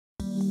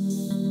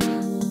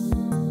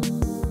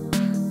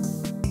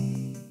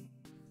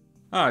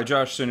Hi,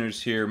 Josh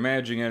Sinners here,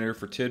 Managing Editor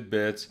for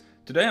TidBITS.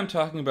 Today I'm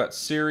talking about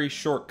Siri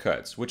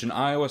Shortcuts, which in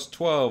iOS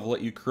 12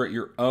 let you create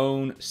your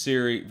own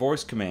Siri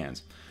voice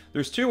commands.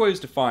 There's two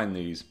ways to find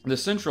these. The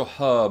central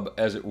hub,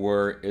 as it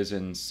were, is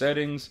in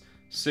Settings,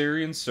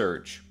 Siri, and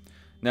Search.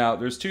 Now,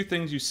 there's two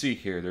things you see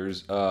here.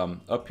 There's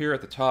up here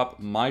at the top,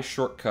 My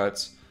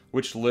Shortcuts,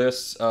 which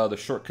lists the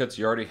shortcuts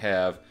you already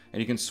have, and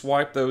you can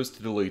swipe those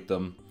to delete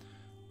them.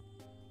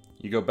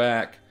 You go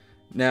back.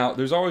 Now,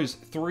 there's always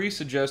 3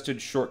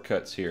 suggested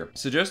shortcuts here.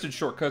 Suggested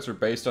shortcuts are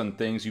based on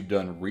things you've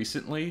done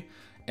recently,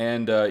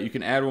 and you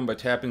can add one by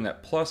tapping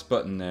that plus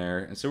button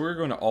there. And so we're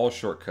going to all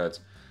shortcuts.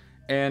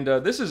 And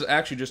this is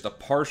actually just a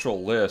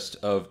partial list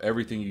of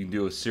everything you can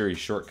do with Siri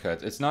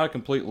Shortcuts. It's not a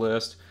complete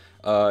list.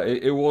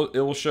 It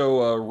will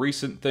show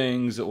recent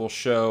things. It will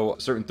show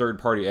certain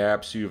third-party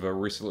apps you've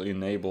recently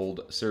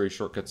enabled Siri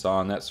Shortcuts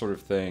on, that sort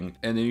of thing.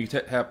 And then you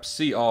tap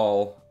See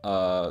All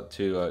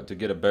to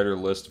get a better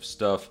list of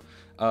stuff.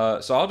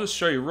 So I'll just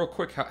show you real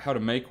quick how to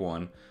make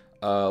one.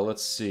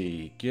 Let's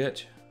see.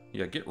 Get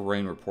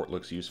rain report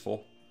looks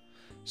useful.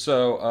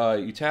 So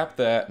you tap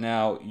that.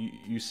 Now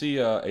you see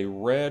a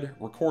red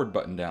record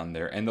button down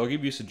there, and they'll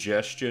give you a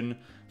suggestion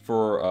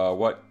for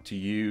what to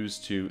use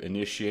to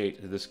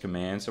initiate this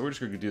command. So we're just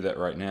going to do that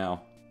right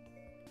now.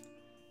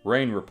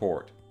 Rain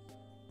report.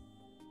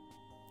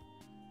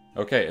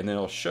 Okay, and then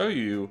it'll show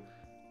you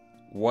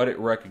what it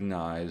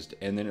recognized,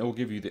 and then it will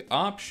give you the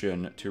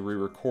option to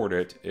re-record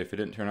it if it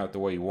didn't turn out the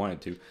way you wanted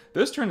to.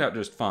 This turned out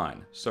just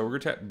fine. So we're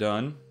going to tap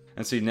done,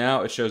 and see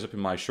now it shows up in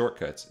my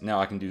shortcuts. Now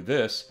I can do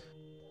this.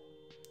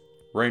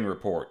 Rain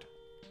report.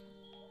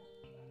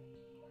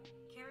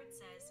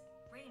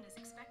 Rain is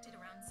expected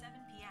around 7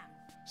 p.m.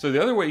 So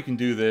the other way you can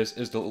do this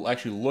is to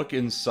actually look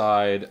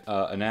inside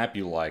an app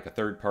you like, a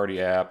third-party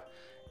app,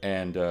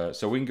 and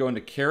so we can go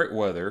into Carrot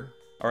Weather.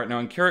 Alright, now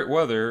in Carrot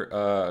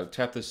Weather,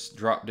 tap this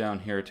drop down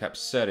here, tap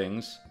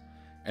Settings,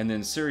 and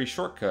then Siri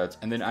Shortcuts,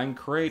 and then I can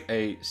create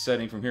a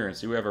setting from here. And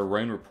see, we have a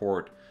rain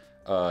report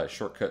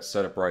shortcut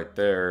set up right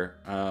there.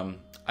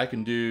 I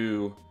can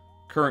do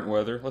current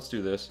weather. Let's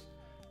do this.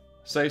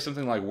 Say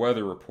something like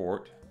weather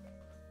report.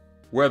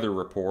 Weather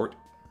report.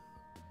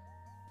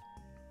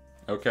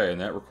 Okay, and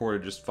that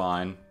recorded just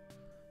fine.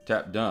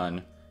 Tap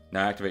done.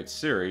 Now activate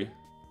Siri.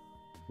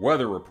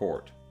 Weather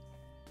report.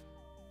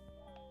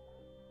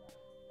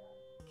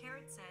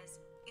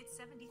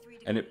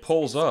 And it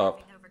pulls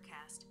up,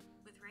 overcast,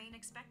 with rain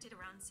expected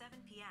around 7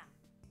 p.m.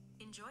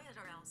 Enjoy it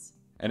or else.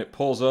 And it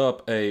pulls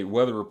up a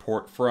weather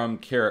report from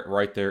Carrot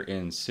right there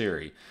in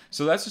Siri.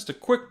 So that's just a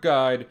quick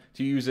guide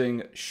to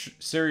using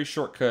Siri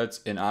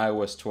Shortcuts in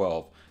iOS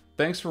 12.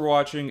 Thanks for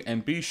watching,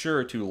 and be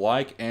sure to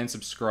like and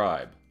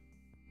subscribe.